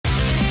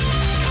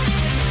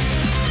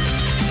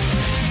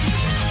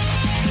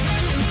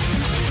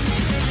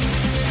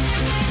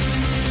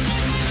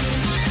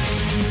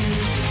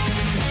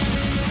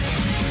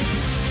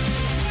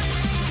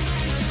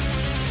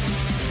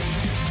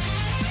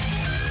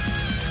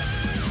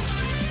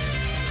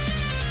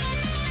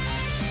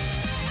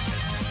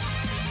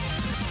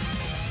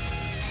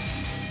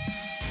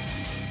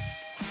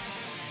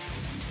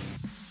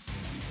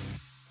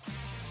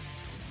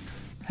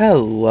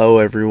Hello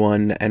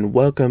everyone, and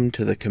welcome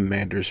to the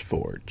Commander's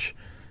Forge.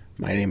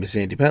 My name is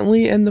Andy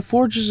Bentley, and the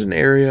Forge is an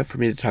area for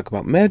me to talk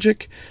about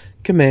magic,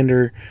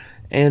 Commander,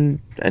 and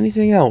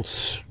anything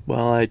else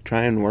while I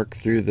try and work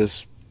through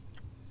this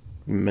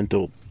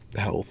mental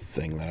health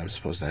thing that I'm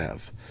supposed to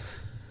have.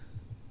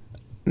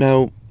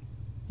 Now,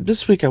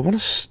 this week I want to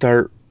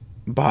start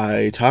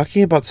by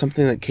talking about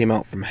something that came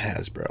out from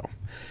Hasbro.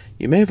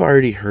 You may have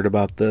already heard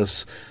about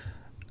this,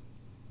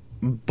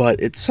 but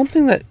it's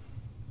something that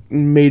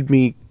made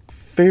me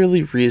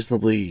fairly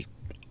reasonably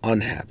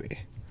unhappy.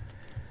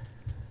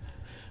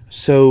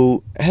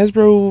 So,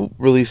 Hasbro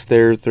released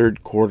their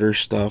third quarter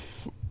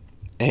stuff,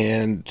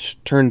 and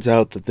turns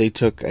out that they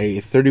took a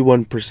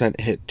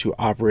 31% hit to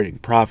operating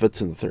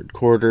profits in the third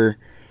quarter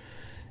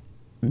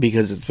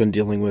because it's been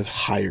dealing with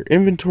higher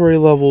inventory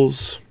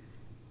levels.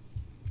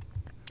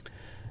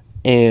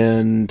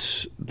 And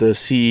the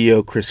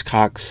CEO, Chris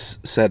Cox,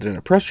 said in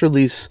a press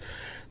release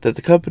that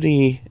the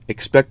company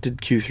expected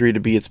Q3 to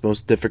be its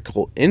most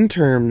difficult in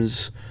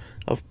terms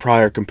of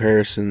prior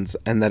comparisons,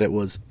 and that it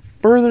was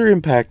further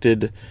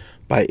impacted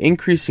by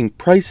increasing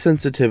price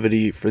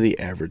sensitivity for the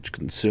average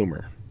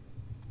consumer.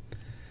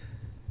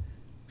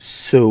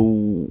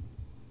 So,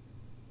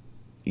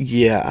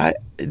 yeah,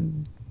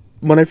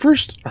 when I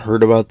first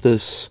heard about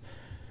this,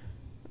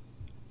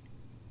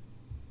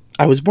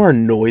 I was more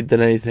annoyed than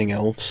anything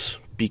else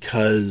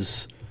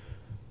because,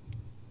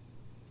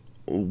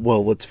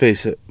 well, let's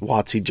face it,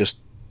 WotC just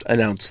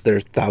announced their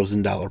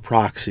 $1,000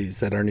 proxies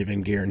that aren't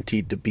even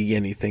guaranteed to be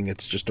anything.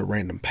 It's just a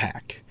random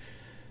pack.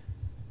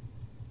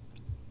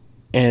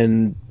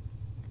 And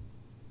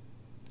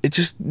it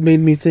just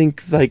made me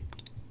think, like,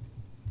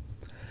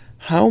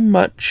 how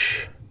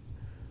much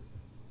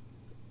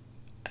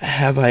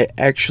have I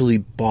actually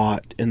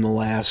bought in the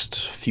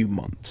last few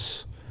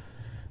months?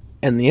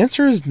 And the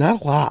answer is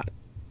not a lot.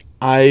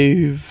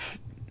 I've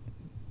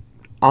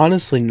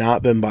honestly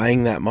not been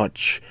buying that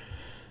much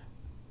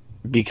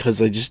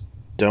because I just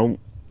don't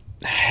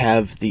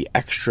have the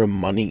extra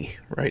money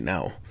right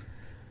now.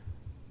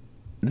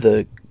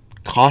 The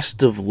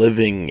cost of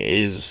living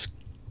is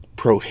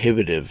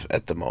prohibitive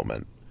at the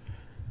moment.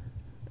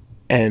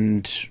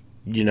 And,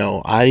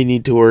 I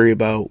need to worry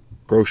about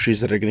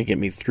groceries that are going to get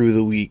me through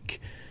the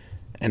week,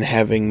 and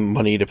having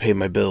money to pay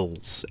my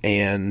bills,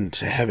 and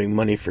having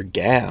money for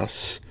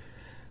gas.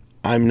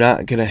 I'm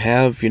not going to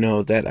have,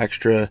 that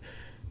extra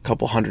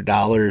couple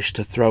 $100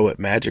 to throw at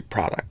magic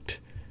product.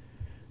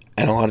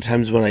 And a lot of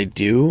times when I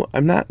do,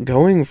 I'm not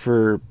going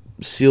for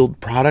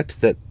sealed product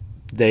that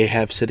they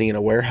have sitting in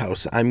a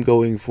warehouse. I'm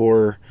going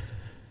for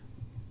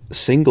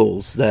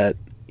singles that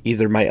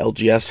either my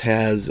LGS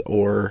has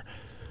or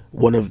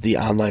one of the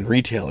online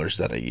retailers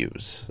that I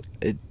use.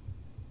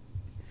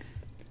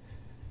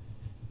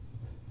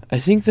 I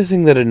think the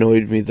thing that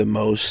annoyed me the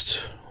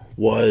most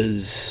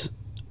was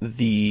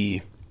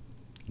the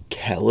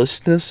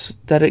callousness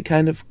that it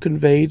kind of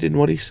conveyed in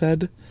what he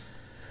said.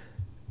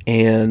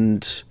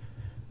 And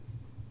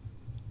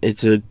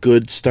it's a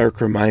good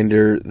stark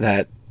reminder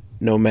that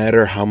no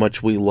matter how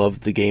much we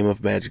love the game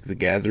of Magic the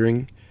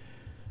Gathering,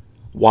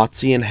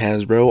 WotC and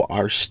Hasbro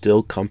are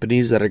still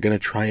companies that are going to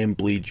try and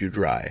bleed you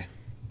dry.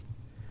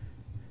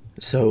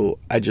 So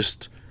I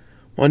just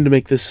wanted to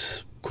make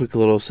this quick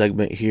little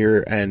segment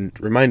here and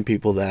remind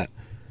people that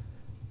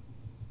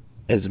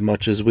as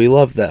much as we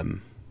love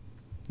them,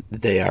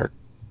 they are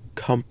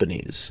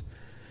companies.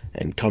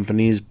 And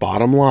companies'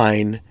 bottom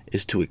line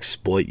is to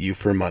exploit you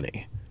for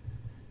money.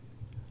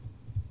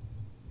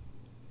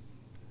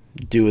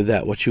 Do with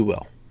that what you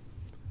will.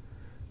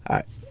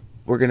 Alright,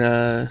 we're going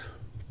to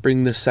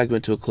bring this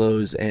segment to a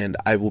close, and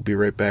I will be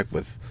right back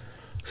with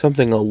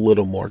something a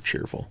little more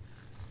cheerful.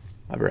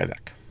 I'll be right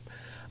back.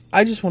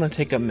 I just want to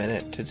take a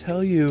minute to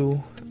tell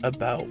you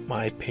about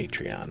my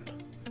Patreon.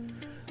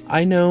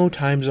 I know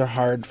times are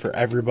hard for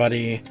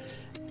everybody,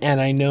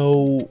 and I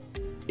know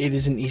it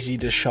isn't easy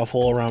to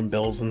shuffle around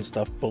bills and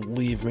stuff.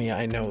 Believe me,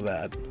 I know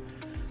that.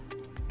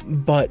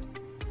 But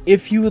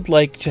if you would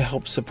like to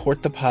help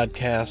support the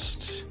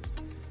podcast,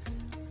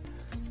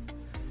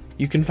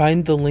 you can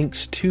find the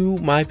links to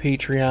my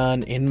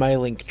Patreon in my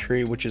link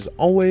tree, which is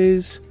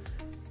always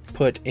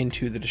put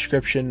into the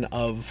description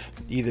of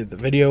either the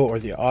video or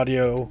the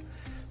audio,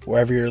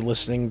 wherever you're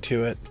listening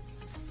to it.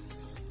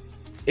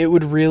 It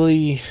would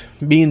really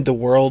mean the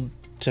world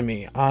to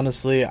me.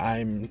 Honestly,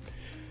 I'm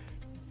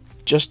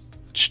just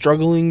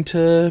struggling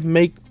to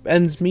make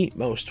ends meet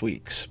most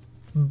weeks.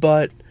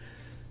 But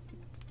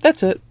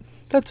that's it.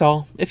 That's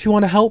all. If you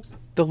want to help,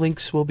 the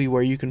links will be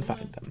where you can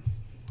find them.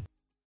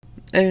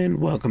 And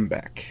welcome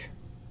back.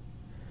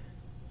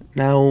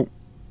 Now,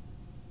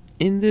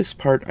 in this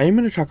part, I am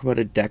going to talk about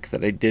a deck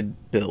that I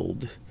did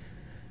build,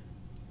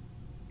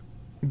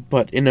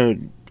 but in a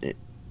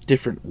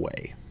different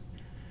way.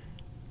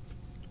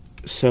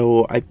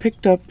 So, I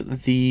picked up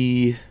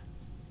the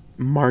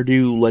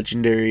Mardu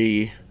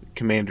Legendary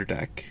Commander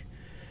deck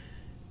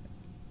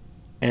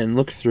and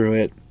looked through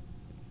it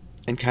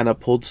and kind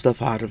of pulled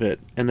stuff out of it,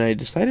 and I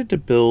decided to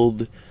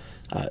build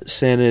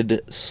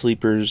Sanid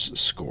Sleeper's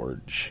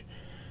Scourge.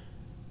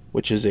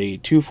 which is a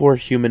 2/4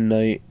 human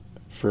knight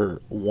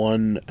for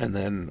 1 and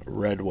then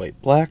red,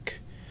 white, black.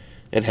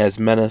 It has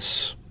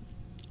menace.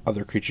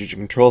 Other creatures you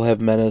control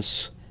have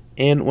menace.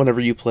 And whenever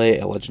you play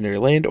a legendary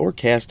land or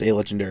cast a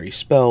legendary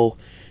spell,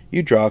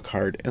 you draw a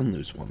card and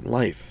lose 1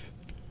 life.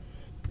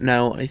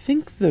 Now, I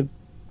think the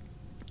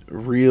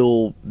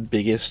real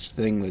biggest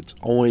thing that's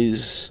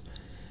always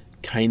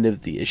kind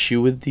of the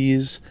issue with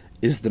these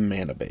is the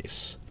mana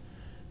base.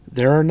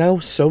 There are now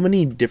so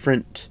many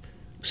different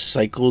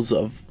cycles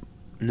of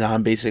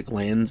non-basic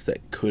lands that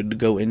could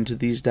go into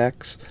these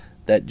decks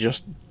that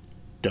just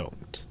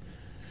don't.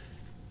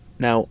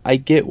 Now, I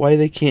get why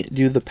they can't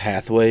do the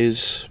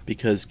pathways,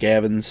 because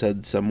Gavin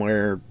said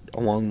somewhere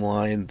along the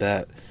line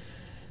that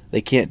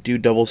they can't do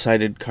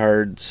double-sided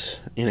cards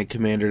in a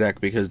commander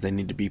deck because they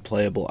need to be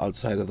playable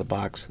outside of the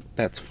box.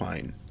 That's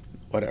fine.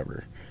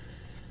 Whatever.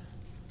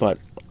 But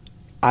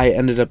I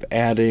ended up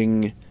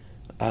adding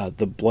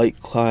the Blight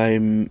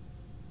Climb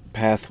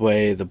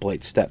pathway, the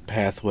Blight Step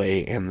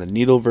pathway, and the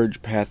Needle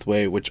Verge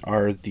pathway, which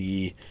are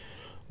the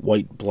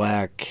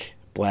white-black,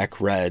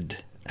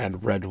 black-red,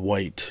 and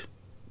red-white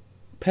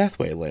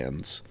pathway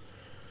lands.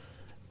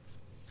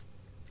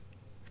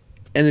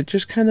 And it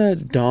just kind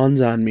of dawns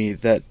on me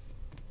that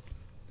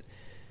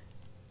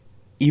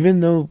even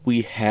though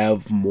we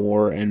have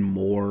more and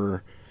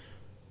more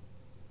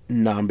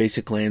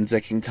non-basic lands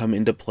that can come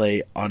into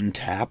play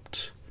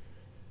untapped,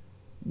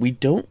 we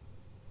don't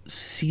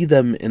see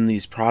them in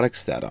these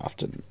products that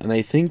often. And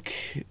I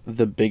think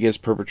the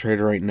biggest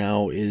perpetrator right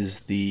now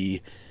is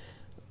the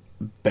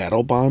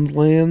Battle Bond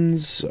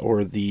lands,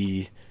 or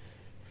the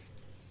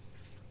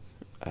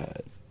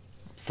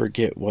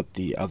forget what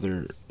the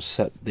other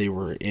set they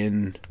were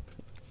in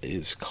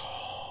is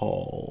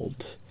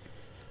called,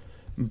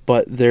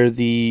 but they're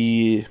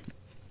in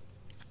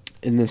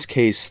this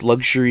case,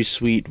 Luxury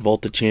Suite,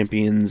 Volta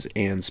Champions,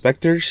 and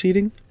Spectre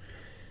seeding.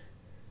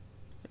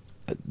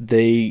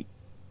 They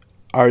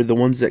are the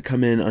ones that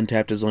come in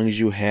untapped as long as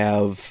you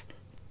have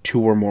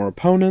 2 or more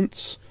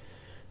opponents.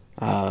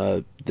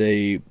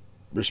 They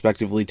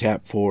respectively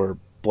tap for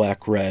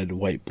black, red,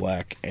 white,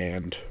 black,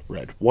 and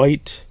red,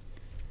 white.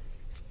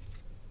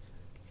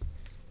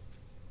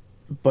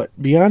 But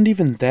beyond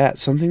even that,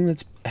 something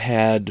that's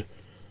had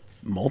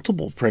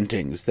multiple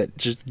printings that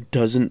just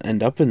doesn't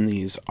end up in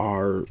these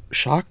are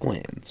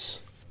Shocklands.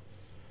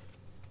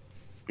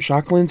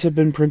 Shocklands have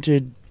been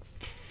printed,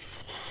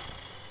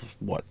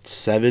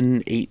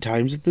 7, 8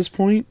 times at this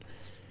point?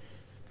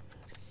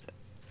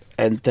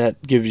 And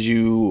that gives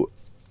you,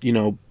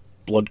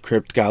 Blood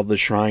Crypt, Godless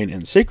Shrine,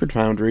 and Sacred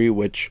Foundry,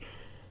 which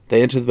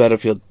they enter the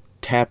battlefield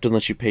tapped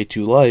unless you pay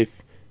 2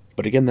 life.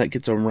 But again, that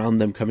gets around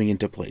them coming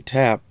into play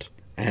tapped.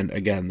 And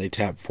again, they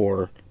tap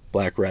for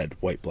black, red,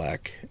 white,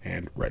 black,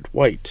 and red,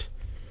 white.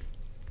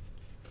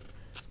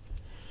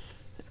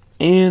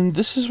 And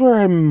this is where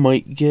I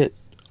might get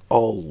a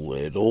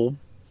little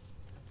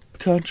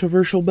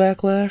controversial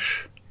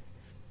backlash.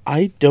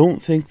 I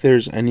don't think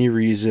there's any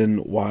reason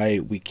why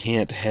we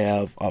can't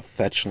have a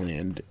fetch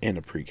land in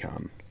a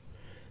precon.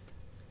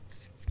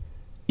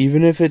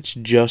 Even if it's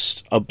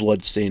just a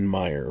Bloodstained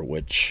Mire,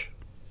 which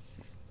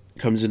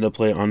comes into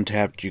play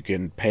untapped, you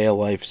can pay a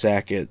life,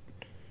 sack it,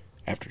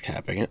 after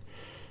tapping it,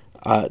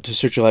 to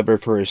search your library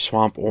for a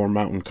swamp or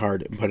mountain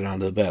card and put it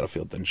onto the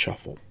battlefield, then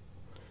shuffle.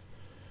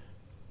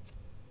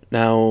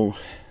 Now,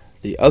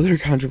 the other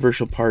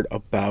controversial part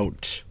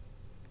about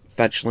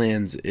fetch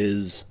lands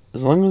is,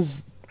 as long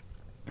as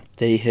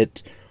they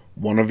hit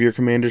one of your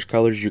commander's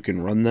colors, you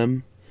can run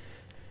them.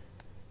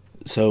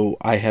 So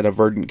I had a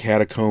Verdant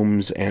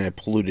Catacombs and a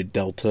Polluted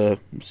Delta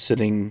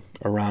sitting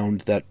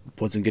around that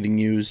wasn't getting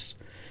used,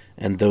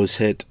 and those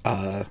hit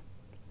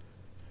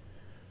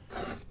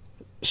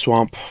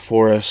Swamp,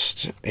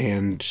 Forest,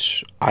 and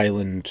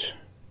Island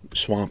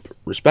Swamp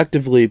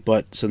respectively,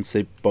 but since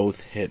they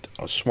both hit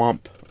a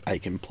swamp, I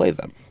can play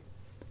them.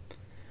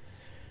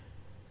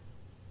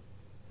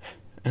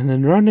 And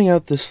then rounding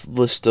out this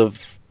list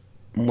of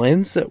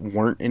lands that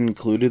weren't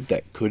included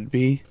that could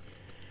be,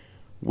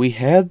 we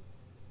had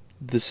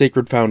the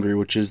Sacred Foundry,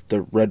 which is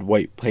the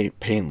red-white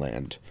pain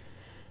land.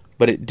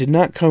 But it did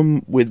not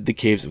come with the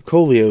Caves of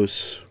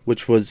Kolios,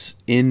 which was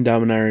in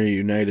Dominaria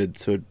United,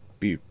 so it'd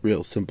be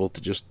real simple to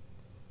just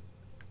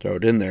throw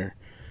it in there.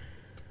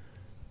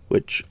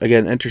 Which,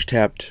 again, enters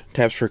tapped,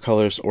 taps for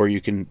colors, or you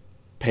can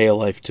pay a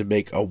life to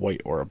make a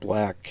white or a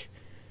black.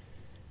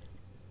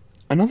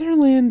 Another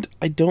land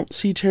I don't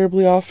see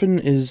terribly often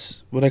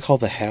is what I call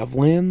the have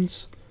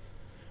lands.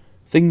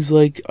 Things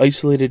like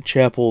Isolated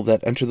Chapel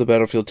that enter the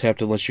battlefield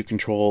tapped unless you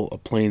control a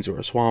plains or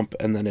a swamp,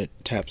 and then it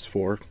taps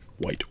for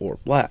white or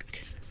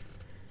black.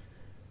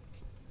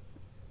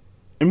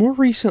 And more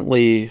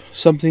recently,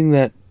 something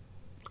that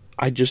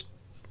I just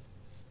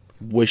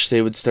wish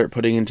they would start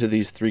putting into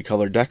these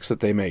 3-color decks that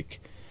they make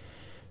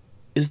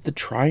is the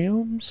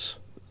Triomes.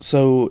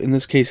 So in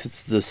this case,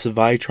 it's the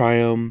Savai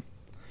Triome.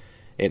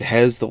 It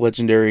has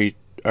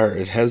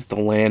the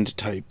land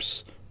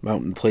types,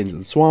 mountain, plains,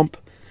 and swamp.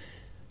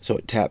 So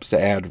it taps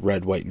to add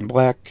red, white, and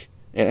black.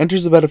 It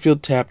enters the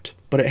battlefield tapped,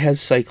 but it has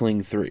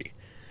cycling 3.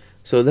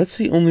 So that's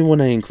the only one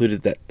I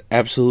included that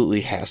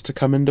absolutely has to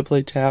come into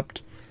play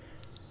tapped.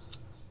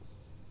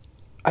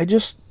 I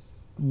just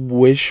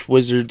wish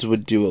Wizards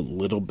would do a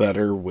little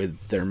better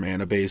with their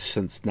mana base,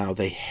 since now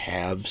they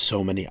have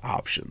so many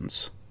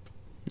options.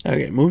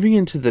 Okay, moving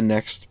into the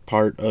next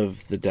part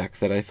of the deck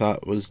that I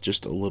thought was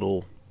just a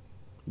little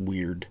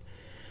weird.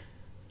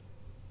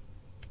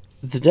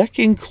 The deck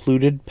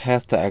included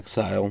Path to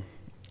Exile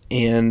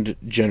and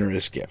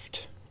Generous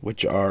Gift,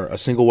 which are a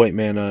single white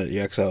mana, you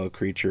exile a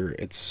creature,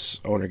 its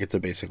owner gets a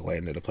basic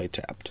land to play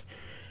tapped.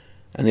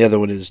 And the other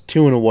one is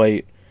 2 and a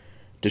white,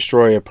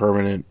 destroy a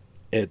permanent,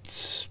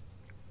 its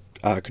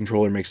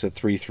controller makes a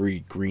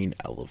 3/3 green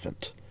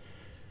elephant.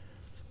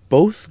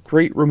 Both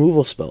great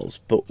removal spells,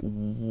 but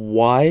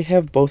why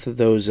have both of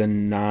those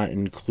and not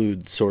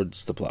include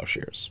Swords to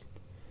Plowshares?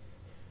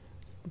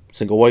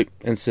 Single white,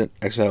 instant,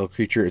 exile a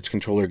creature, its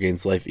controller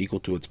gains life equal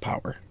to its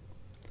power.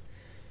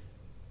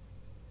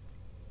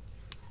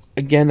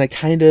 Again, I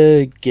kind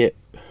of get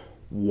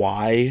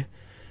why,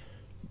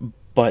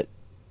 but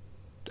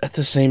at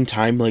the same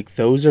time, like,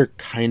 those are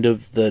kind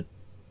of the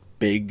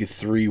big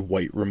 3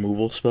 white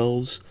removal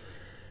spells.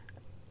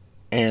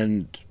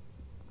 And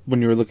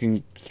when you're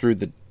looking through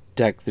the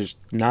deck, there's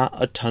not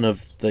a ton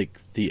of, like,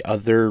 the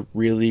other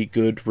really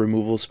good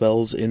removal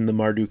spells in the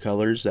Mardu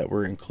colors that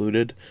were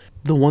included.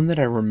 The one that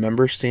I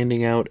remember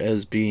standing out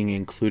as being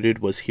included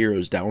was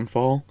Hero's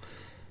Downfall.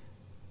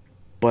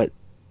 But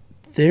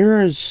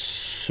there are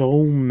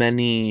so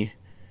many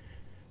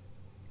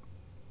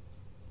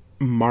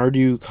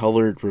Mardu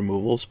colored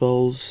removal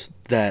spells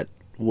that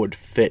would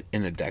fit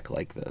in a deck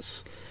like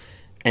this.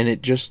 And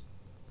it just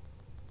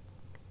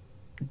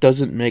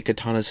doesn't make a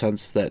ton of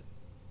sense that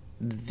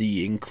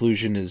the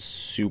inclusion is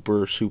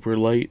super, super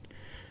light.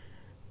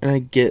 And I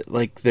get,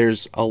 like,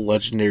 there's a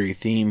legendary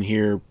theme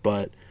here,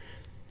 but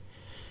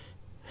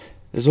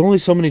there's only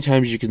so many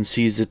times you can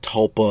see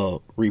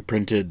Zetalpa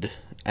reprinted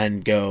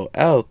and go,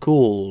 oh,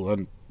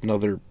 cool,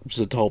 another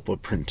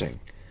Zetalpa printing.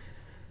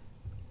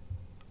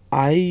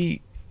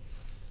 I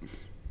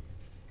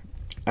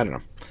don't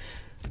know.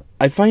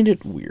 I find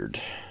it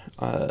weird.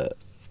 The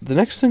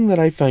next thing that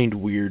I find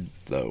weird,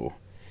 though,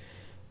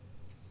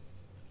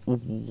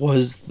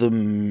 was the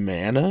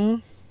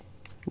mana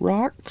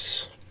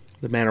rocks.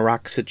 The mana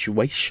rock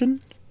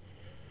situation.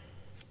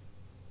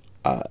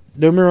 Don't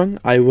get me wrong,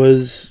 I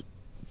was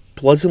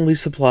pleasantly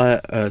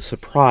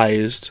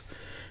surprised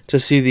to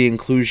see the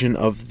inclusion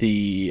of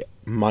the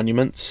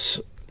monuments.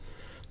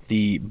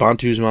 The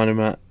Bantu's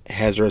Monument,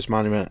 Hazaret's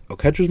Monument,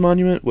 Oketra's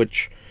Monument,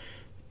 which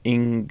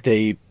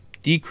they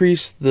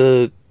decrease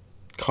the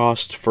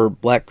cost for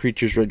black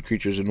creatures, red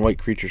creatures, and white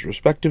creatures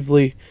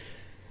respectively.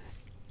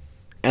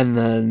 And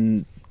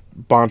then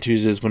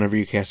Bantu's is whenever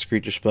you cast a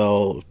creature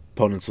spell,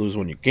 opponents lose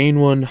one, you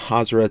gain one.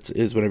 Hazaret's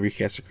is whenever you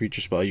cast a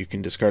creature spell, you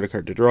can discard a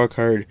card to draw a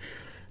card.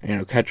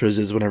 And Oketra's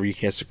is whenever you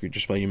cast a creature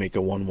spell, you make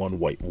a 1/1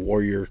 white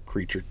warrior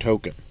creature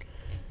token.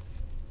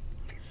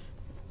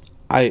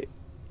 I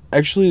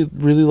actually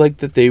really like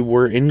that they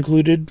were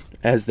included,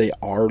 as they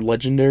are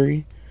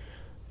legendary.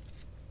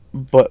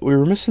 But we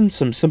were missing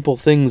some simple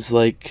things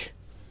like,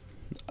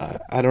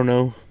 I don't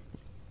know,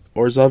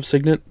 Orzhov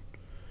Signet,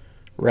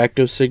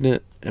 Rakdos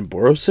Signet, and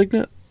Boros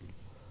Signet,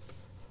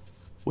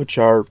 which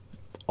are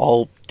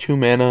all 2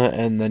 mana,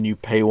 and then you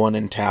pay 1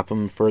 and tap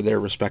them for their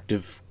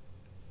respective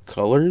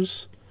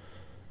colors.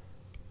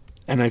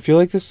 And I feel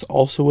like this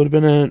also would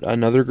have been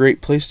another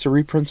great place to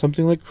reprint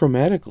something like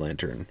Chromatic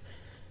Lantern,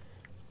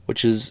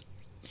 which is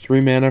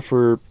 3 mana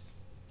for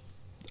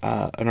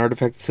an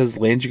artifact that says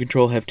lands you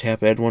control have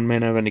tap, add 1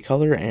 mana of any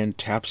color, and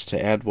taps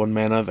to add 1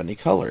 mana of any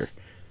color.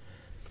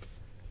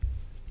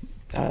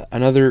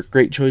 Another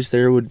great choice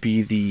there would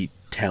be the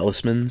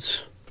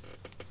talismans.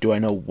 Do I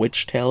know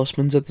which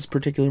talismans at this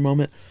particular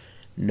moment?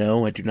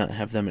 No, I do not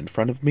have them in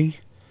front of me.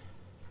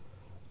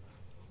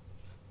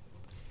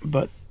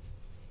 But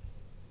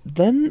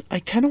then I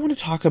kind of want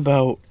to talk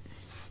about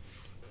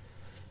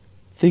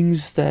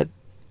things that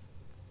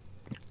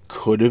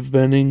could have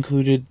been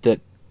included that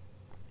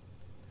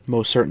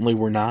most certainly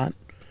were not.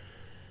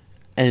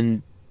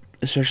 And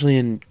especially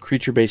in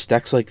creature-based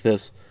decks like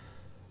this,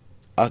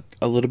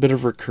 a little bit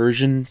of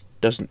recursion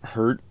doesn't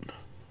hurt.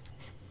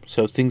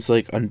 So things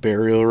like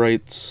Unburial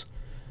Rites,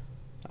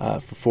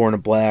 for 4 and a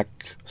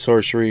black,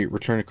 sorcery,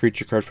 return a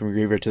creature card from your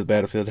graveyard to the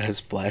battlefield, it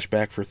has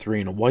flashback for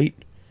 3 and a white.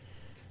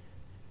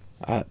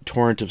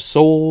 Torrent of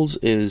Souls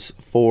is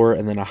 4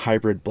 and then a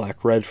hybrid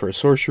black-red for a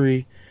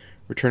sorcery.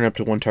 Return up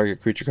to 1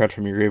 target creature card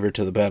from your graveyard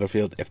to the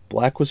battlefield if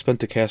black was spent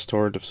to cast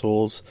Torrent of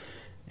Souls.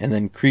 And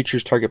then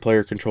creatures target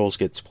player controls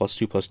gets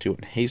 +2/+2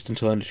 and haste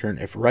until end of turn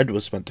if red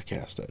was spent to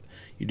cast it.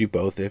 You do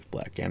both if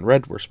black and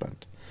red were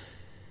spent.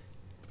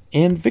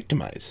 And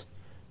Victimize.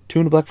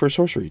 2 and a black for a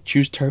sorcery.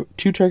 Choose 2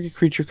 target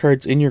creature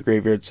cards in your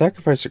graveyard,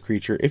 sacrifice a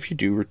creature. If you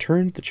do,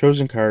 return the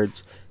chosen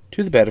cards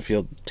to the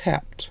battlefield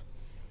tapped.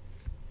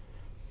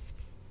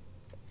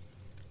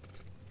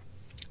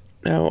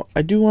 Now,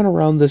 I do want to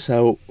round this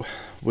out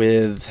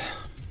with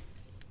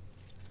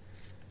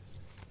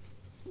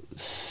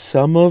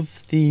some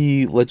of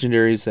the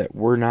legendaries that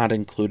were not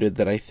included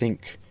that I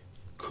think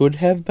could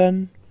have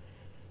been.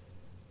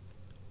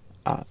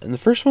 And the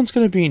first one's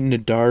going to be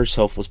Nadar,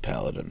 Selfless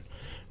Paladin.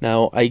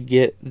 Now, I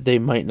get they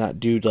might not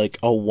do like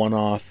a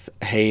one-off,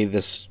 hey,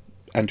 this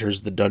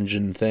enters the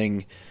dungeon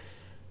thing.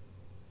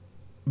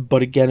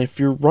 But again, if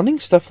you're running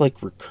stuff like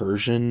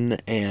recursion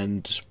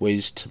and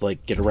ways to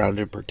like get around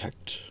and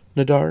protect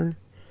Nadar,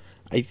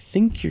 I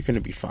think you're going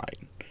to be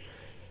fine.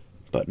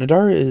 But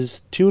Nadar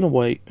is 2 and a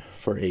white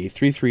for a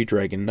 3/3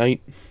 Dragon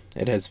Knight.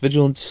 It has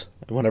Vigilance,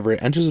 and whenever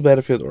it enters the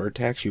battlefield or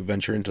attacks, you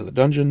venture into the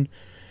dungeon.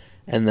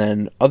 And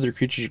then other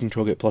creatures you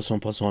control get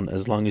 +1/+1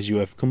 as long as you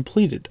have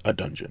completed a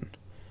dungeon.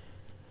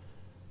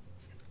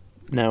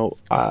 Now,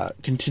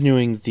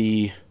 continuing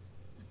the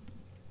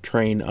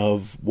train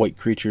of white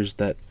creatures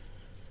that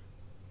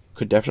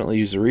could definitely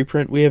use a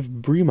reprint, we have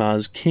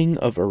Brimaz, King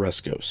of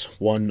Ereskos.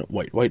 1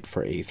 white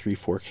for a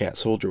 3/4 cat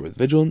soldier with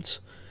Vigilance.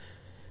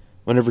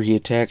 Whenever he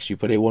attacks, you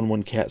put a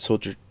 1/1 cat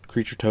soldier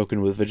creature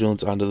token with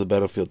Vigilance onto the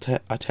battlefield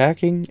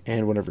attacking,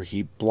 and whenever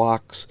he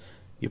blocks,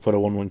 you put a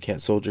 1/1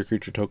 cat soldier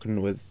creature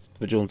token with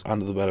Vigilance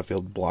onto the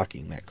battlefield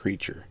blocking that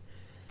creature.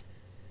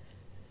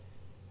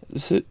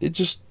 So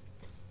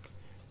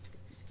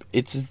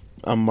it's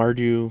a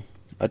Mardu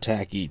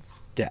attacky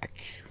deck.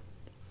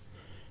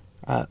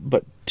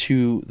 But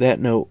to that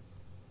note,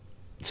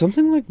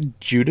 something like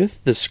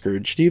Judith the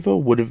Scourge Diva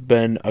would have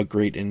been a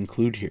great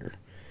include here.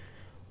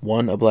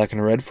 1, a black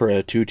and a red for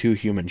a 2/2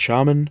 human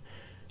shaman.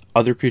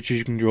 Other creatures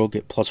you control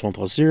get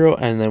 +1/+0,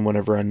 and then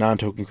whenever a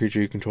non-token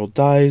creature you control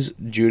dies,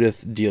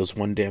 Judith deals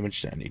 1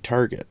 damage to any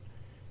target.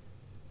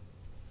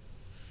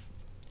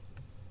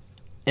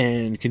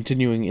 And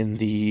continuing in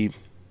the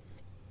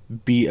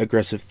be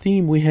aggressive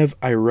theme, we have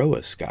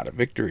Iroas, God of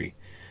Victory.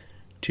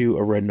 2,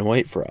 a red and a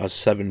white for a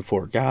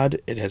 7/4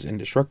 god. It has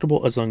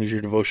Indestructible as long as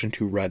your devotion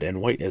to red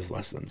and white is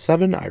less than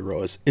 7.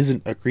 Iroas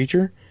isn't a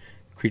creature.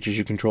 Creatures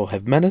you control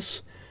have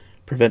Menace.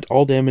 Prevent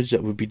all damage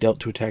that would be dealt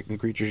to attacking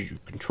creatures you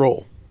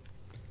control.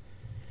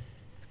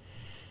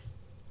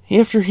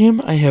 After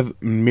him, I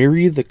have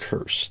Miri the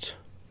Cursed.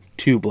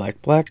 2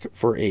 black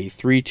for a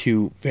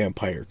 3/2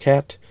 vampire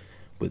cat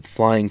with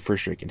flying,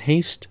 first strike, and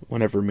haste.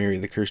 Whenever Miri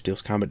the Cursed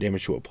deals combat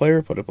damage to a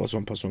player, put a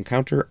 +1/+1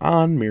 counter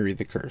on Miri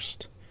the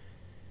Cursed.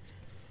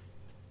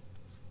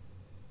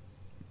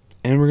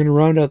 And we're going to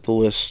round out the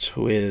list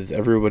with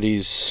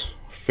everybody's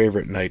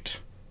favorite knight,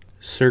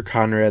 Sir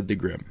Conrad the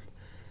Grim.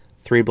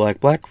 3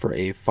 black for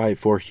a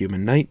 5/4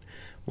 human knight.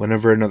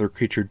 Whenever another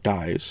creature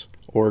dies,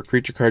 or a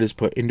creature card is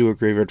put into a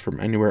graveyard from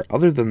anywhere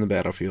other than the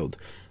battlefield,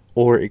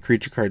 or a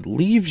creature card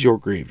leaves your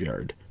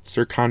graveyard,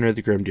 Sir Conrad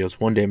the Grim deals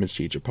 1 damage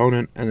to each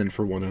opponent, and then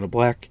for 1 and a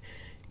black,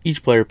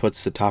 each player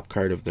puts the top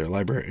card of their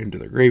library into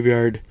their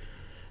graveyard,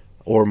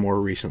 or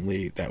more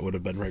recently, that would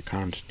have been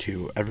retconned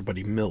to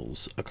everybody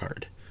mills a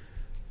card.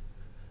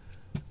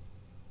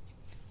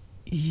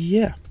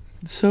 Yeah,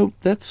 so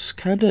that's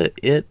kind of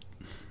it.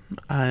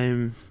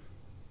 I'm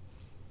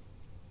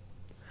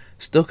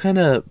still kind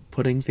of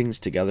putting things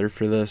together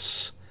for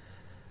this.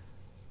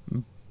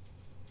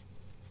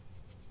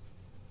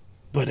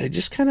 But I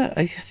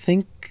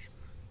think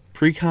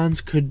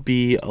precons could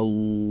be a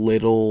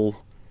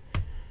little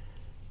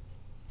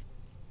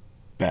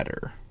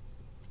better.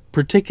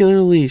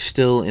 Particularly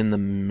still in the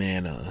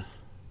mana.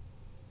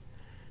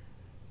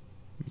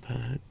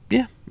 But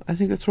yeah, I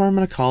think that's where I'm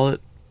going to call it.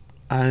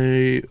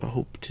 I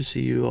hope to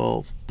see you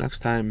all next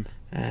time,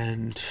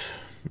 and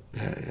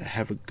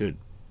have a good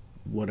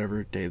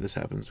whatever day this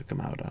happens to come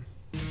out on.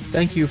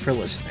 Thank you for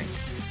listening.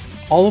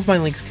 All of my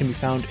links can be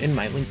found in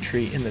my link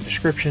tree in the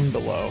description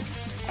below.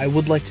 I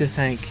would like to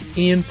thank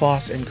Ian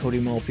Foss and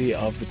Cody Mulpey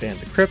of the band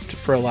The Crypt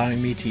for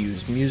allowing me to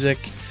use music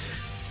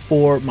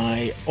for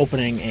my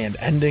opening and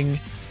ending,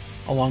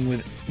 along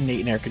with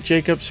Nate and Erica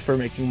Jacobs for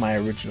making my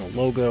original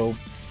logo.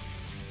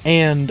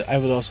 And I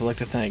would also like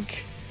to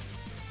thank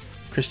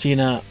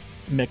Christina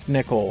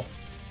McNichol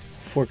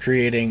for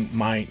creating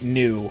my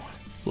new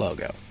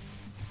logo.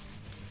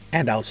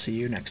 And I'll see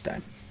you next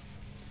time.